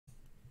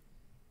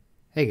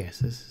Hey guys,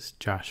 this is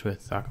Josh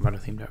with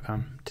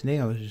AcabadoTheme.com. Today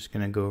I was just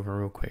going to go over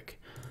real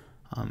quick.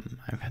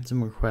 I've had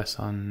some requests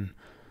on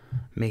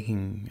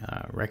making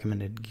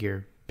recommended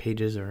gear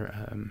pages, or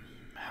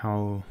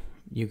how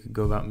you could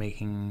go about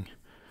making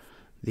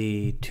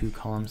the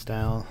 2-column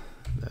style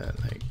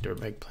that like Dirt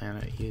Bike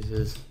Planet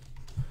uses.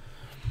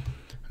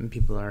 And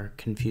people are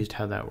confused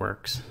how that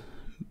works.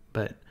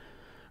 But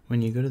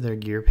when you go to their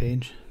gear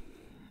page,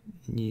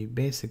 you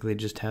basically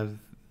just have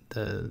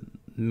the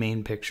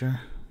main picture.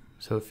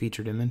 So a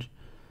featured image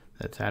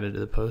that's added to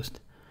the post.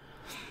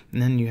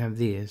 And then you have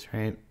these,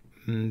 right?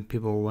 And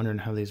people were wondering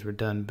how these were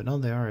done, but all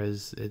they are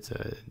is it's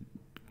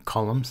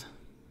columns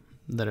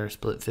that are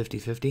split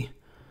 50-50.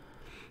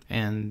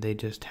 And they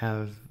just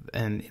have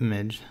an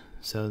image.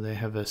 So they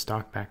have a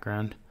stock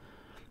background.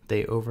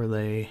 They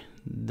overlay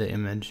the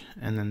image,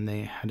 and then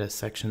they had a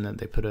section that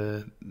they put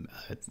a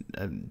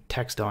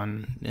text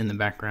on in the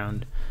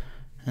background,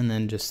 and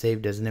then just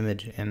saved as an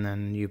image, and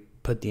then you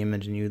put the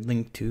image and you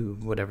link to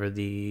whatever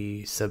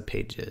the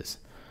subpage is.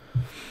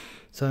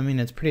 So I mean,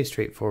 it's pretty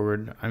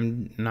straightforward.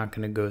 I'm not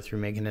going to go through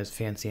making as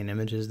fancy an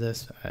image as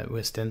this.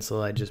 With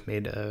Stencil, I just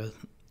made a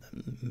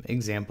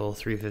example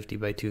 350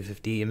 by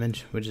 250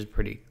 image, which is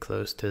pretty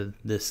close to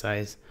this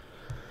size.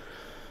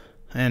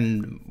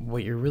 And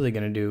what you're really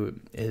going to do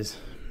is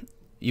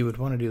you would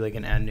want to do like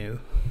an add new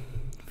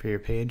for your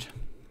page,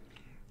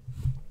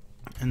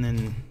 and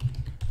then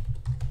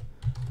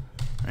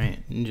right,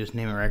 and just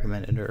name it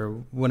recommended or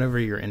whatever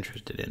you're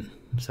interested in.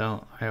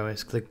 So I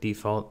always click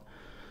default.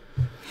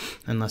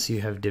 Unless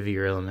you have Divi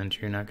or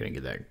Element, you're not going to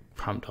get that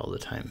prompt all the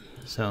time.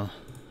 So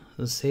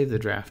let's save the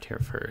draft here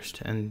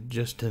first, and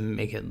just to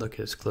make it look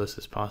as close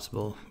as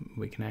possible,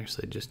 we can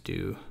actually just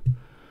do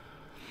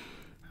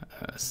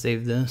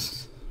save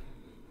this,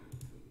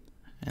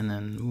 and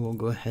then we'll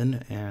go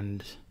ahead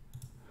and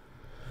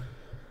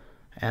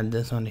add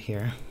this onto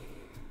here.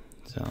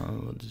 So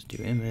we'll just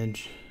do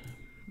image,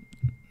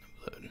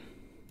 upload,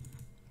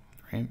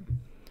 right?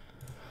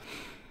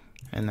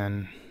 And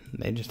then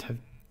they just have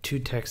two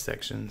text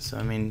sections. So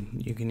I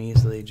mean, you can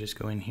easily just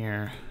go in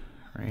here,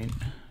 right?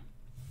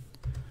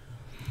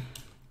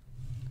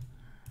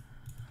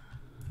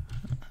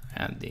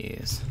 Add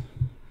these.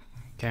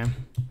 Okay.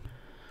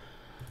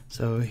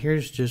 So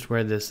here's just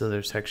where this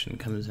other section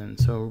comes in.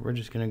 So we're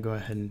just going to go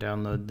ahead and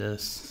download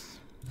this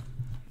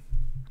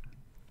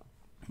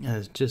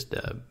as just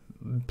a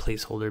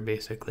placeholder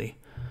basically.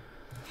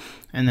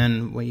 And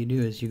then what you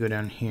do is you go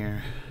down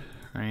here,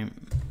 right?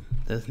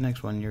 This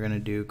next one you're going to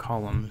do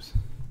columns.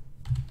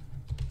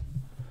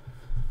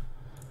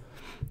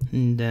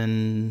 And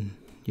then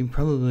you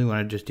probably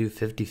want to just do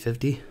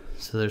 50-50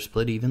 so they're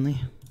split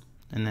evenly.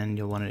 And then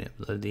you'll want to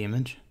upload the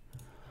image.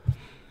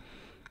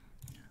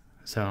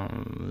 So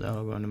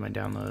that'll go into my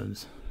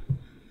downloads.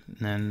 And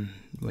then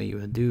what you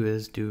would do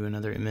is do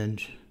another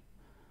image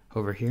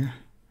over here.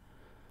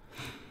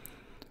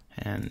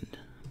 And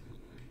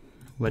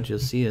what you'll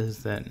see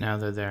is that now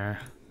they're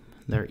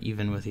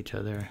even with each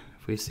other.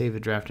 If we save a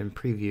draft in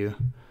preview,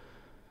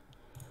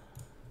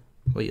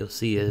 what you'll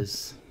see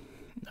is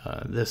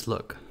this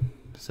look.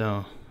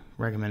 So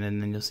recommended,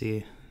 and then you'll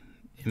see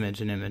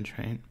image and image,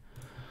 right?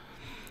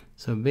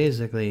 So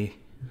basically,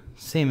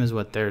 same as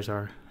what theirs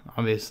are.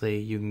 Obviously,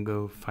 you can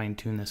go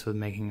fine-tune this with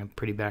making a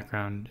pretty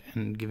background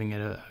and giving it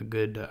a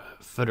good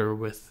footer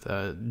with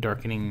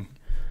darkening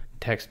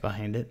text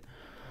behind it.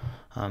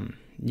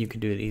 You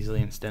could do it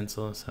easily in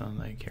Stencil. So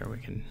like here, we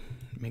can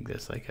make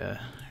this like a,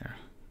 here.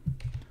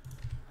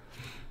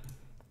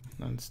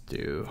 Let's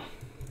do,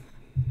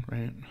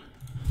 right?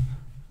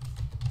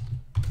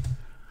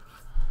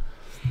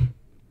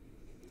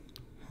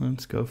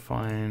 Let's go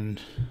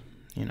find,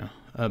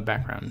 a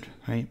background,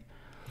 right?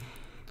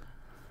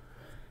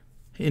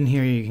 In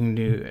here you can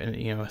do,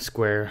 a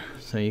square,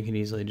 so you can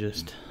easily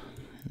just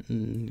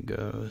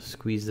go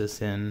squeeze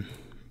this in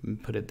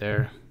and put it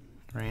there,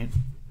 right?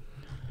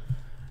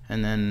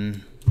 And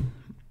then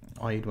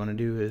all you'd want to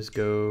do is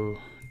go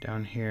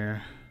down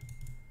here,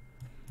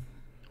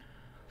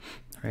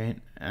 right?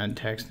 Add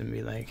text and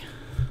be like,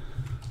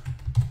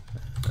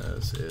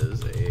 this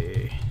is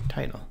a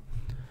title,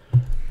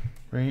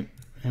 right?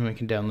 And we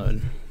can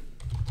download.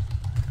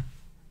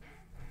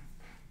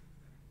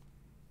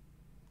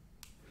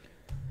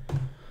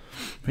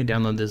 We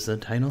download this as a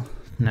title.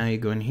 Now you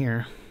go in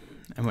here,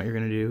 and what you're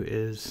going to do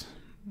is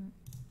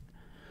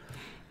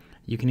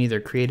you can either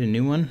create a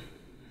new one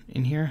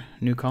in here,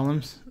 new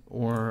columns,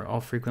 or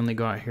I'll frequently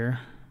go out here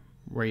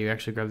where you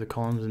actually grab the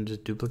columns and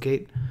just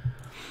duplicate.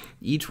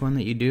 Each one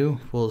that you do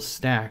will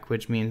stack,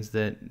 which means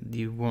that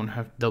you won't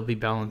have, they'll be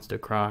balanced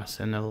across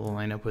and they'll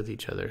line up with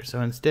each other. So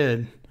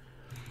instead,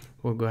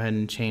 we'll go ahead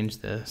and change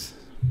this.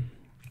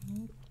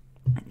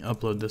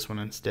 Upload this one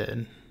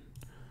instead.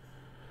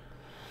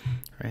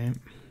 Right?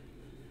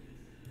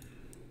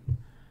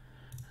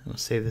 We'll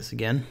save this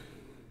again.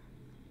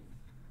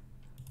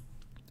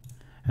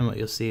 And what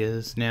you'll see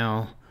is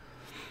now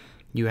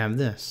you have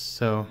this.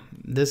 So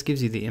this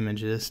gives you the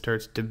image. This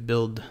starts to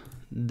build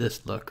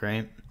this look,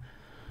 right?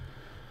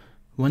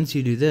 once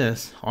you do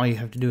this, all you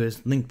have to do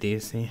is link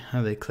these. See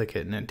how they click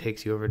it and it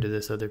takes you over to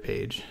this other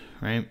page,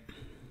 right?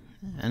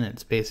 And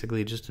it's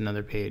basically just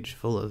another page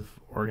full of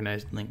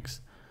organized links.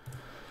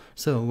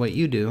 So what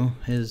you do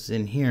is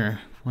in here,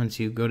 once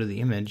you go to the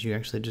image, you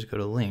actually just go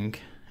to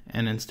link,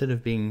 and instead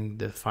of being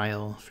the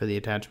file for the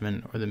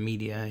attachment or the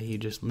media, you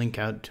just link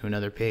out to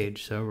another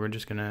page. So we're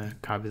just gonna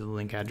copy the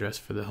link address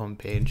for the home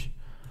page.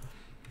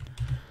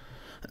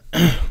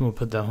 We'll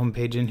put the home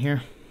page in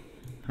here,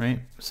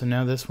 right? So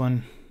now this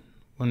one,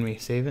 when we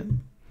save it,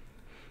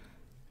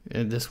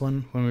 this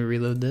one, when we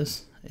reload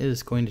this,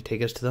 is going to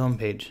take us to the home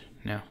page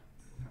now.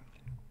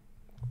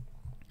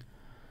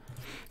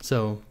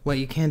 So what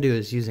you can do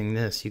is using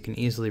this, you can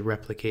easily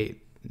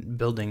replicate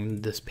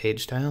building this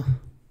page style,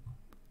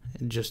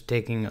 just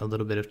taking a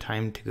little bit of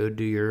time to go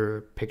do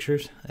your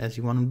pictures as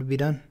you want them to be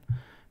done,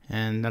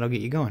 and that'll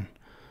get you going.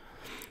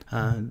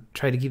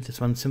 Try to keep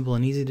this one simple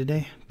and easy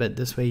today, but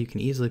this way you can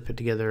easily put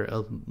together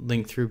a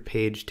link through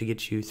page to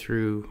get you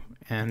through,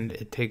 and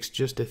it takes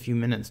just a few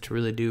minutes to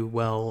really do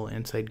well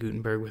inside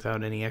Gutenberg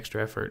without any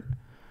extra effort.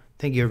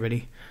 Thank you,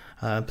 everybody.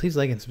 Please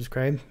like and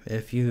subscribe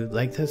if you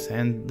like this,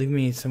 and leave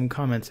me some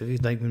comments if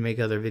you'd like me to make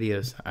other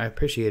videos. I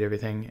appreciate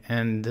everything,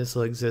 and this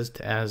will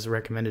exist as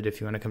recommended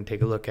if you want to come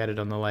take a look at it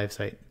on the live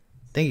site.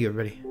 Thank you,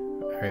 everybody.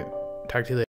 All right, talk to you later.